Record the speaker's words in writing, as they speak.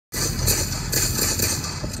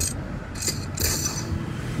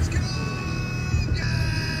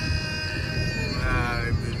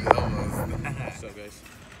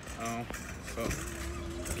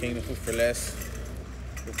Food for less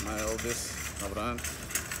with my oldest, Abraham.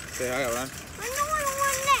 Say hi, Abraham.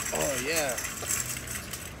 Oh, yeah.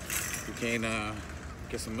 We can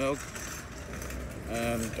get some milk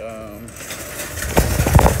and, oh,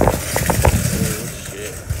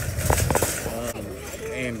 shit.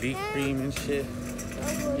 A&D cream and shit.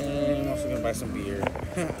 And I'm also gonna buy some beer.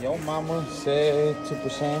 Yo, mama said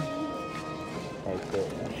 2%. Right there.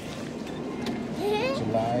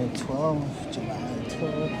 July 12th. July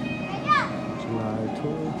 12th. July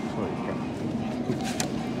 12th.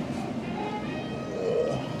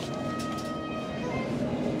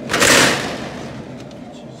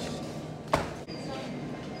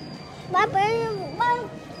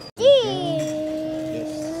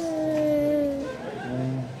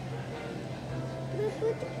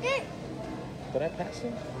 Did I pass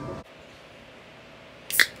it?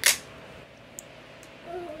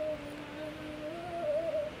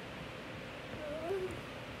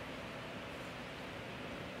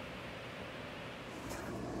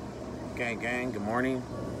 Gang, good morning.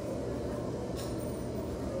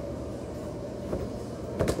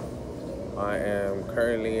 I am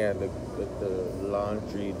currently at the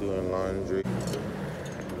laundry doing laundry.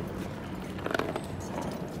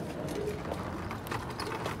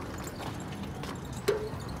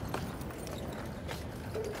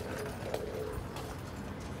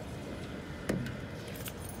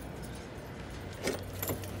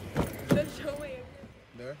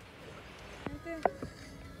 There.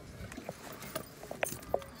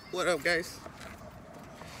 What up, guys?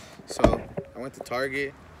 So I went to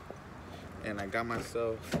Target and I got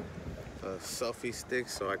myself a selfie stick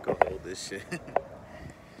so I could hold this shit.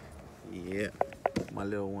 Yeah, my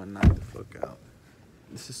little one knocked the fuck out.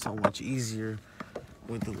 This is so much easier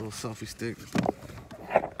with the little selfie stick.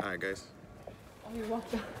 All right, guys. Oh, you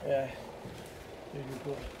walked out. Yeah. Here you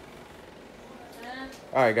go.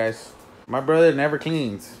 All right, guys. My brother never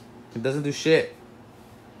cleans. He doesn't do shit.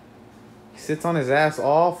 He sits on his ass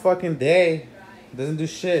all fucking day. Doesn't do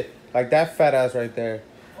shit. Like that fat ass right there.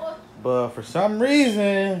 But for some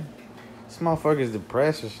reason, this motherfucker's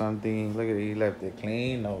depressed or something. Look at it. He left it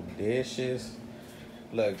clean. No dishes.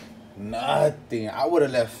 Look, nothing. I would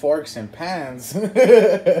have left forks and pans.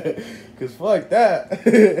 Cause fuck that.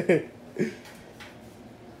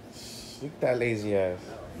 Look at that lazy ass.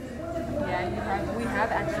 Yeah, we have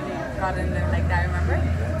actually gotten them like that, remember?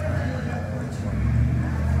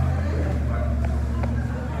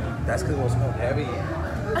 That's because it was smoke heavy.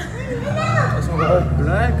 It's a whole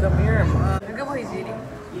blunt. Come here, mom. Look at what he's eating.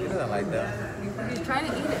 He doesn't like that. He's trying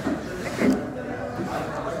to eat it.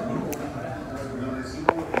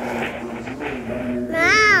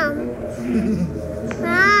 Mom.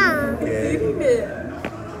 Mom. Okay.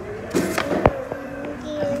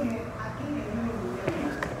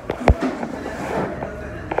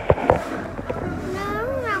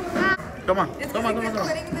 Come on. It's Come on. putting them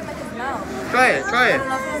in his mouth. Try it. Pero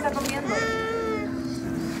no se lo está comiendo.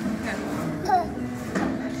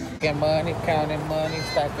 Get money, counting money,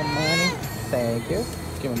 stacking money. Thank you.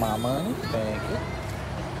 Give me my money. Thank you.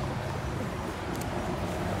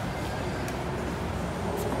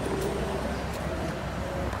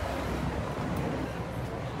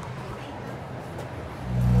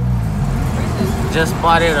 Just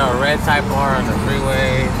spotted a red Type R on the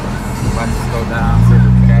freeway. About to go down, see if we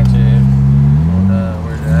can catch it. Hold up,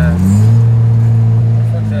 where's that?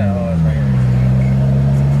 What's that? Oh, it's right here.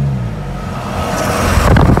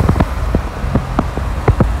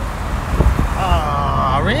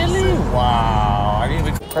 Oh, really? Wow. I didn't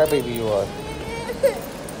even crybaby you are.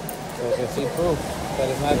 So you can see proof that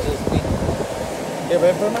it's not just me. Here,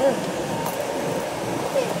 babe, put him here.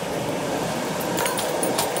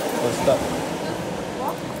 What's up?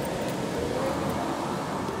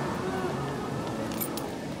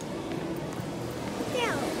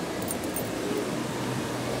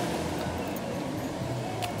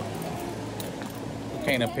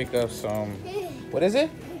 Came to pick up some, what is it?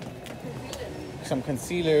 Some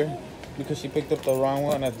concealer because she picked up the wrong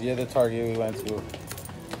one at the other Target we went to.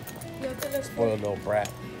 Spoiled little brat.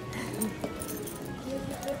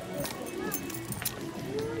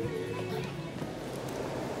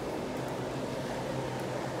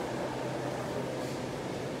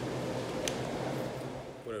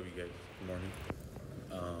 What up, you guys? Good morning.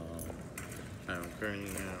 I'm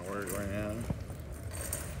currently at work right now.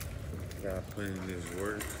 Gotta put in this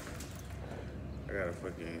work. I gotta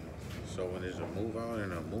fucking, so when there's a move out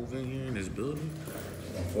and a move in here in this building,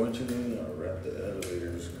 unfortunately I wrap the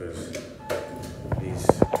elevators because these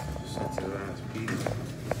sensitive ass people.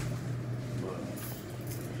 But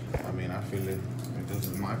I mean, I feel it. If this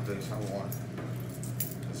is my place, I want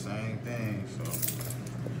the same thing. So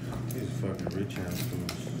fucking rich ass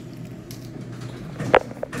fools.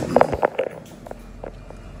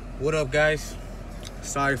 What up, guys?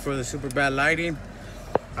 Sorry for the super bad lighting.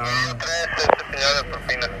 I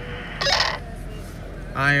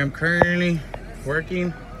am currently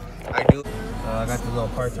working. I got the little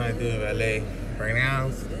part-time doing valet. Right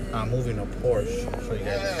now, I'm moving a Porsche. I'll show you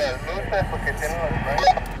guys.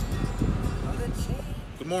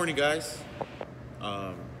 Good morning, guys.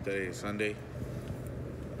 Today is Sunday.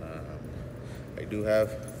 I do have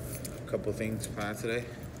a couple things planned today.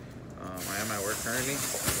 I am at work currently,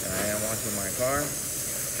 and I am washing my car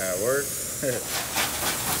at work.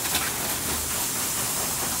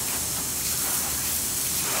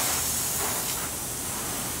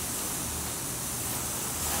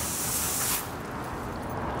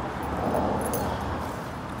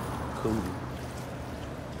 Cool.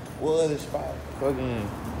 What other spot? Fucking.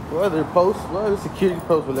 What other post? What other security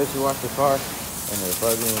post will let you wash the car in the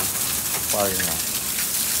fucking parking lot?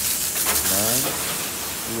 Man,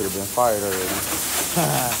 you would have been fired already.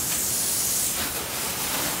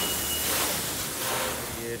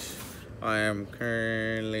 I am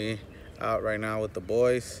currently out right now with the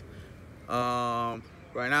boys.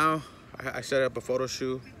 Right now, I set up a photo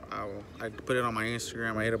shoot. I put it on my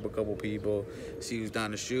Instagram. I hit up a couple people, see who's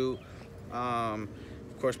down to shoot. Of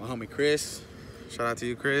course, my homie Chris. Shout out to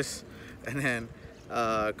you, Chris. And then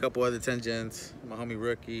a couple other tangents. My homie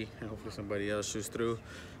Rookie, and hopefully somebody else shoots through.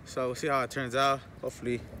 So we'll see how it turns out.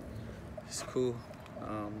 Hopefully it's cool.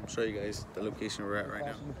 I'll show you guys the location we're at right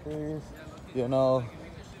now. You know,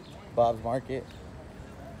 Bob's Market.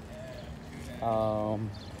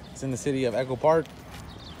 It's in the city of Echo Park.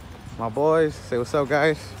 My boys, say what's up,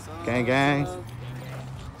 guys. Gang, gang.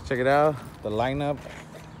 Check it out, the lineup.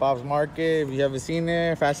 Bob's Market. If you haven't seen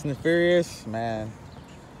it, Fast and the Furious, man,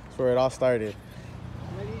 that's where it all started.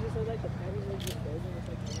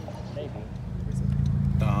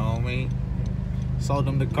 The homie sold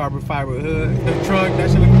them the carbon fiber hood, the truck. That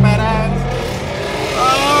shit look badass.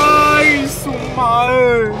 Ay, su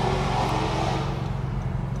madre.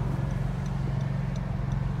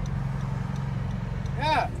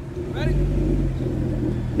 Yeah, ready?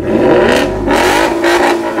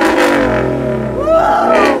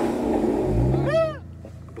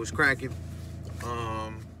 Was cracking.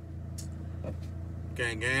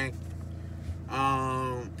 Gang, gang.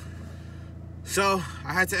 So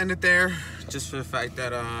I had to end it there just for the fact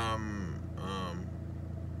that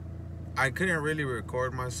I couldn't really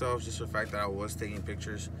record myself, just for the fact that I was taking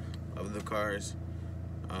pictures of the cars.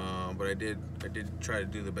 But I did try to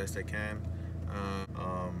do the best I can.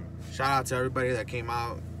 Shout out to everybody that came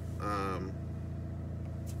out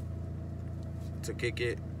to kick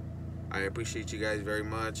it. I appreciate you guys very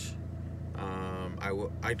much.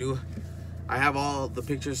 I have all the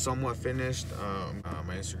pictures somewhat finished.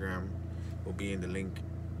 My Instagram will be in the link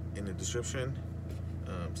in the description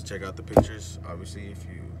to check out the pictures. Obviously, if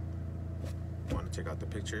you want to check out the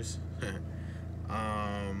pictures.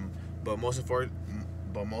 But most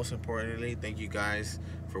importantly, thank you guys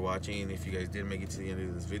for watching. If you guys did make it to the end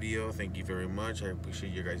of this video, thank you very much. I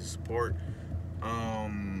appreciate your guys' support.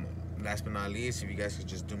 Last but not least, if you guys could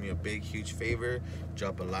just do me a big, huge favor,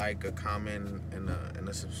 drop a like, a comment, and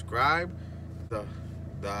a subscribe.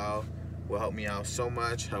 That will help me out so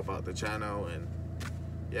much, help out the channel, and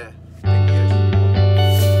yeah, thank you guys.